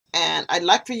And I'd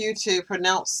like for you to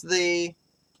pronounce the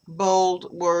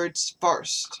bold words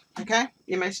first. Okay?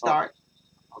 You may start.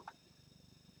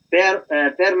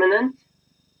 Permanent.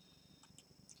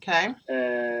 Okay.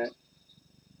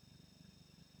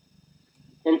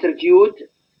 Interviewed.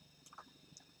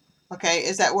 Okay,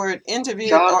 is that word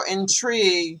interviewed or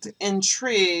intrigued?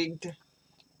 Intrigued.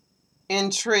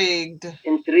 Intrigued.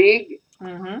 Intrigue.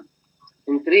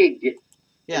 Intrigued.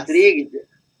 Yes. Intrigued.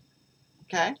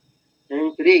 Okay.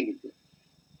 Intrigued.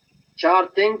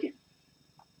 Charting.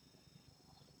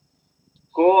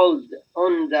 Cold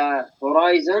on the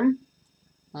horizon.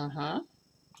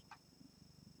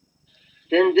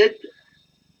 Tended.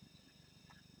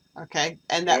 Okay,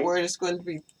 and that word is going to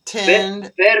be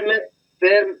tend.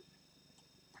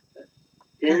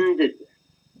 Tended.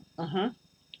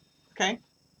 Okay.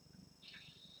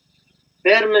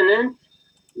 Permanent,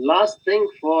 lasting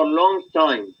for a long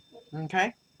time.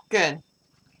 Okay, good.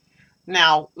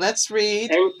 Now let's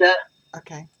read.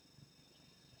 Okay.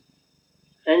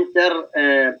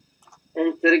 Intrigued.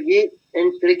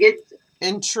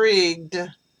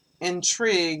 Intrigued.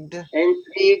 Intrigued.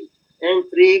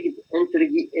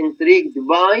 Intrigued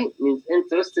by means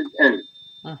interested in.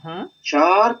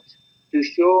 Chart, to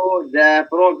show the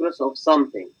progress of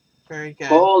something. Very good.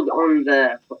 Cold on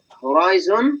the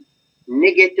horizon,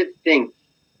 negative thing.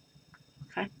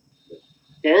 Okay.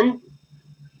 Tend,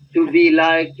 to be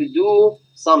like, to do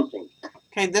something.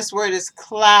 Okay, this word is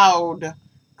cloud.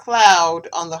 Cloud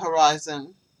on the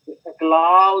horizon. A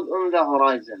cloud on the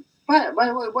horizon. Why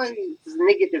is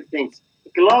negative things?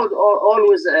 Cloud are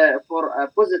always for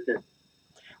positive.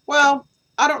 Well,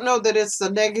 I don't know that it's a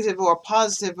negative or a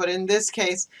positive, but in this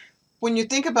case, when you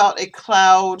think about a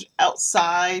cloud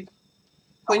outside,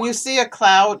 when you see a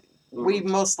cloud, we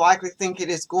most likely think it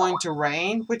is going to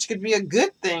rain, which could be a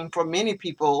good thing for many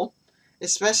people,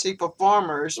 especially for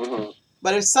farmers.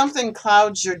 But if something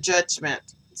clouds your judgment,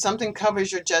 something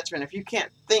covers your judgment, if you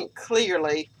can't think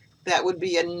clearly, that would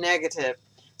be a negative.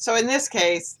 So in this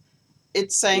case,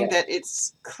 it's saying that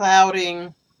it's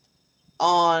clouding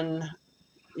on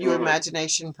your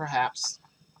imagination, perhaps.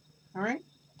 All right?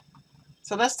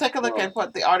 So let's take a look at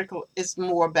what the article is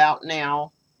more about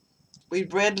now.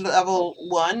 We've read level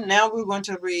 1. Now we're going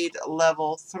to read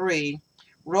level 3.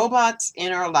 Robots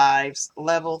in Our Lives,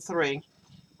 level 3.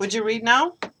 Would you read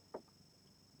now?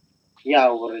 Yeah, I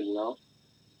will read now.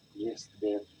 Yes,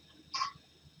 there.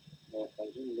 I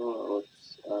don't know what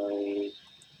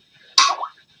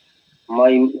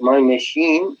my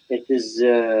machine. It is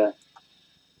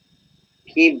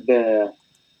keep.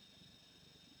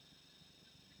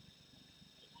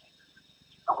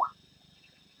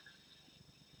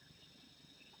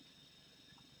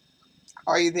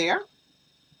 Are you there?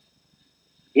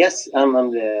 Yes,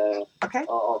 I'm there. Okay.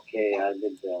 Oh, okay, I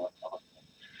did.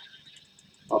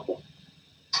 Okay.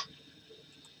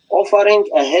 Offering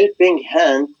a helping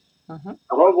hand,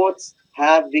 robots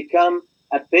have become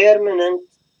a permanent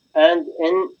and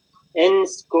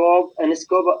inescapable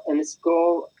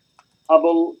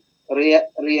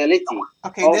reality.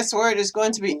 Okay, this word is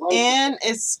going to be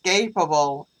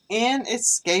inescapable.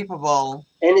 Inescapable.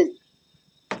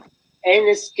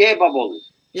 Inescapable.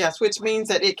 Yes, which means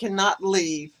that it cannot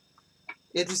leave.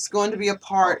 It is going to be a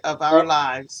part of our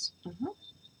lives.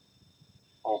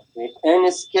 Okay.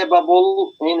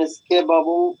 Inescapable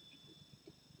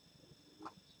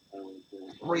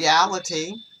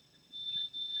reality.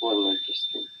 1 minute,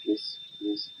 please,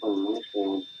 1 minute. I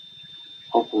will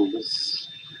open this.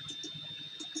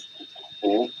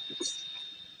 Okay.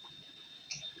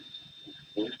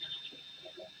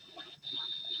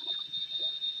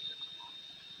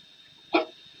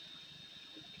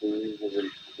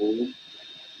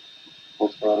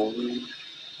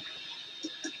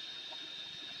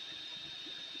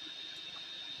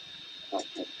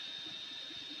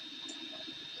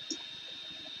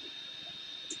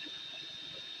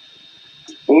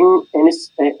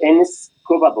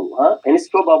 Inescapable, huh?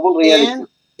 Inescapable reality.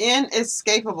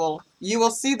 Inescapable. You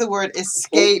will see the word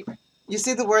escape. You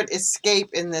see the word escape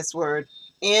in this word.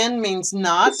 In means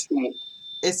not.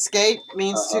 Escape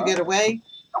means to get away.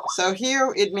 So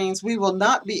here it means we will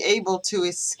not be able to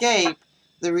escape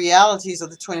the realities of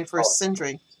the 21st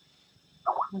century.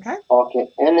 Okay? Okay.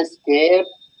 Inescapable.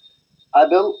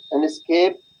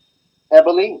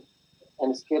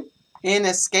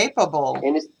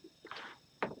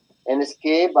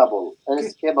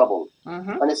 Unescapable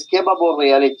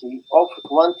reality of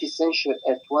 21st century.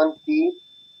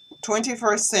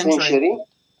 21st century.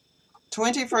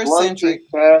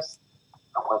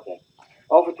 Okay.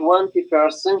 Of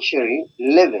 21st century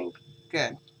living.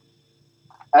 Good.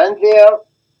 And they are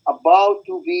about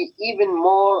to be even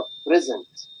more present.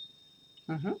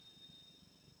 Mm-hmm.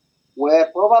 were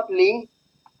probably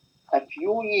a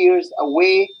few years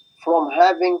away from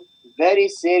having very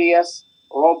serious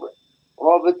robot,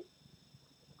 ro-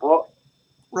 robot,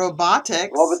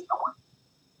 Robotics.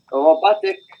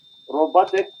 robotic,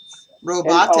 robotics in our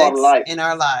Robotics life. in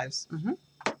our lives. Mm-hmm.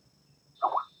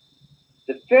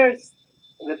 The first,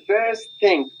 the first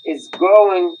thing is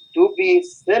going to be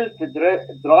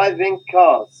self-driving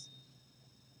cars,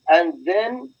 and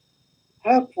then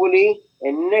hopefully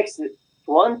in next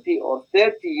 20 or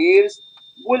 30 years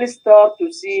we'll start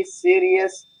to see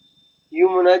serious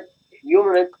humanoid,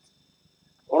 humanoid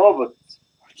robots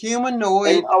in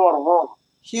Humanoid. our home.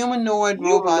 Humanoid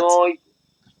robots. Humanoid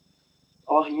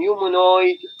or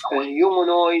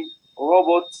humanoid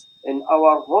robots in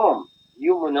our home.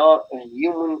 Humanoid,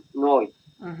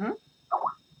 Mm-hmm.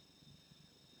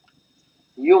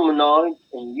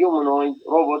 humanoid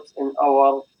robots in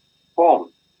our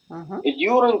home. Mm-hmm.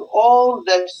 During all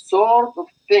the sort of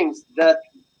things that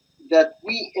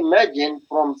we imagine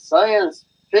from science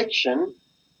fiction,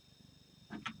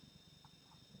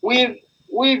 we've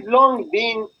we've long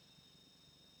been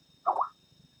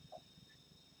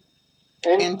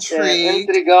Intrigued.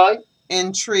 intrigued.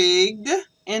 Intrigued.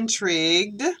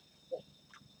 Intrigued.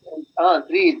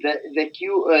 Read the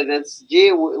Q. That's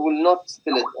J will not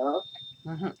spell it.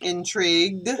 Mm-hmm.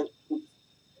 Intrigued.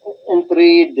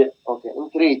 Intrigued. Okay,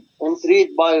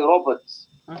 intrigued by robots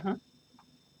Mm-hmm.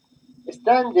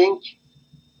 standing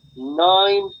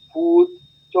 9 foot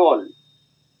tall.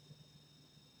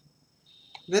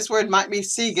 This word might be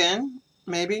Segan,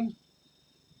 maybe.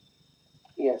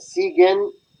 Yes, Segan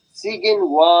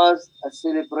was a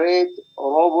celebrate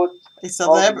robot A of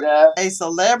celeb the. a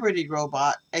celebrity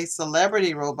robot. A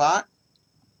celebrity robot.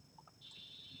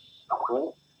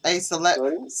 Well, A cele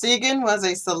sorry. Segan was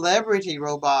a celebrity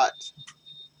robot.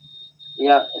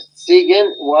 Yeah, Segan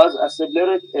was a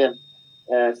celebrity.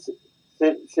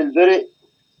 Celebrity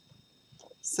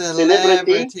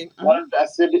Celebrity. was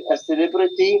Mm-hmm. a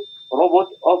celebrity robot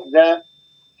of the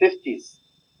 50s,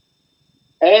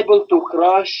 able to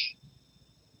crush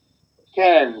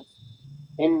cans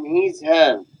in his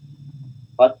hand.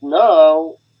 But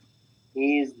now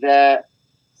he is the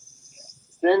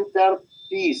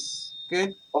centerpiece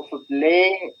Good. of a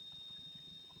play.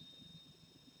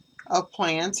 Of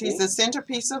plans. He's Okay, the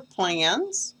centerpiece of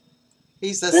plans.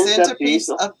 He's the centerpiece centerpiece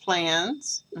of of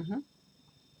plans. Mm-hmm.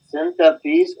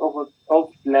 of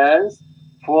plans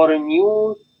for a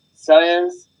new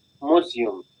science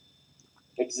museum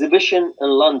exhibition in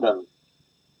London,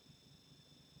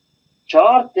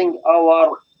 charting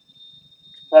our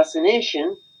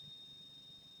fascination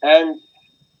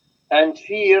and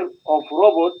fear of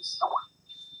robots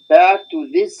back to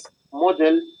this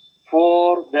model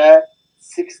for the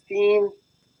 16th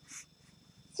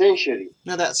century.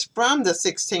 Now that's from the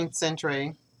 16th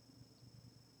century.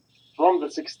 From the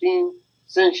 16th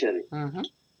century. Mm-hmm.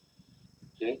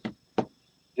 Okay.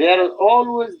 There is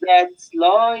always that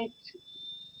slight,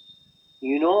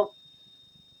 you know,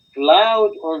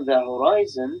 cloud on the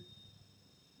horizon.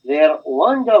 They're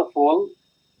wonderful,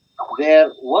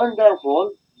 they're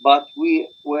wonderful, but we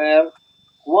were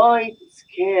quite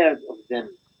scared of them.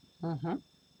 Mm-hmm.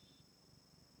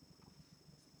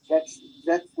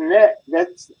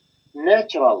 That's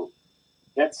natural.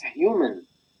 That's human.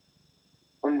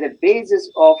 On the basis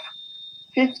of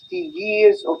 50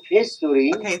 years of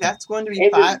history, Okay, that's going to be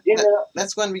it is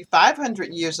that's going to be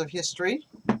 500 years of history.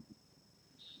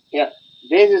 yeah,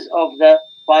 basis of the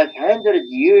 500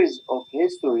 years of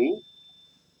history,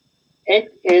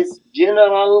 it is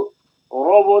general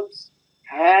robots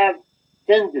have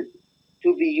tended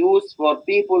to be used for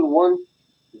people want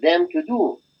them to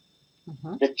do.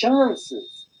 Mm-hmm. The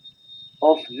chances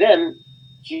of them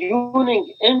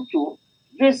tuning into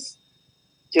this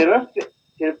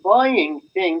terrifying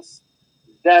things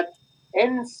that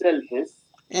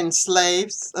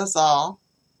Enslaves us all.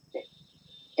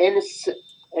 ens-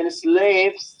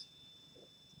 enslaves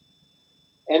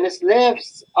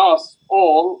enslaves us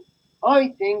all, I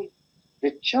think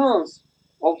the chance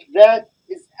of that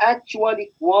is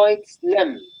actually quite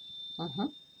slim. Mm-hmm.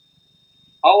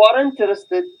 Our interest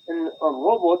in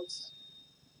robots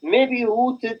may be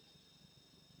rooted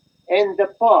in the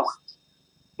past,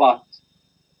 but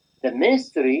the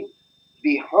mystery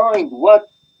behind what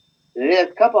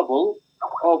they're capable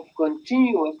of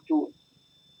continues to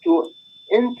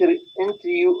enter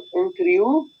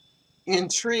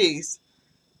Intrigues.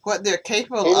 What they're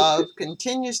capable into of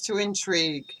continues to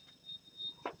intrigue.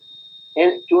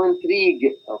 to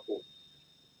intrigue. Okay,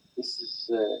 this is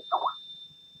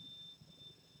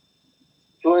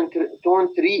to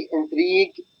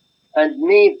intrigue and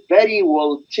may very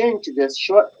well change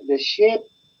the shape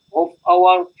of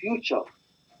our future.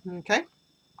 Okay.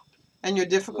 And your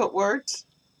difficult words?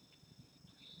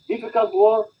 Difficult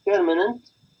work, permanent,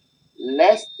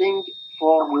 lasting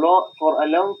for a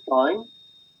long time,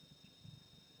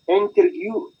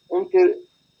 interview,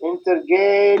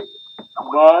 intergate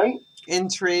by,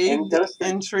 Intrigued. interested,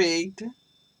 Intrigued.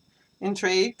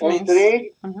 Intrigued means.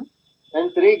 intrigued, Mm-hmm.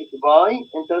 intrigued by,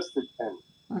 interested in.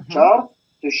 Mm-hmm. Chart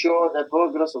to show the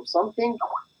progress of something,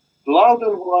 cloud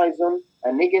on horizon,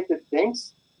 and negative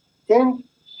things tend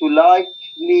to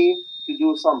likely to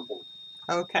do something.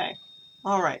 Okay.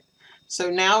 All right. So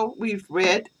now we've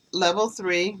read level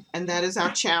 3, and that is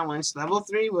our challenge. Level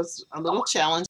 3 was a little challenge.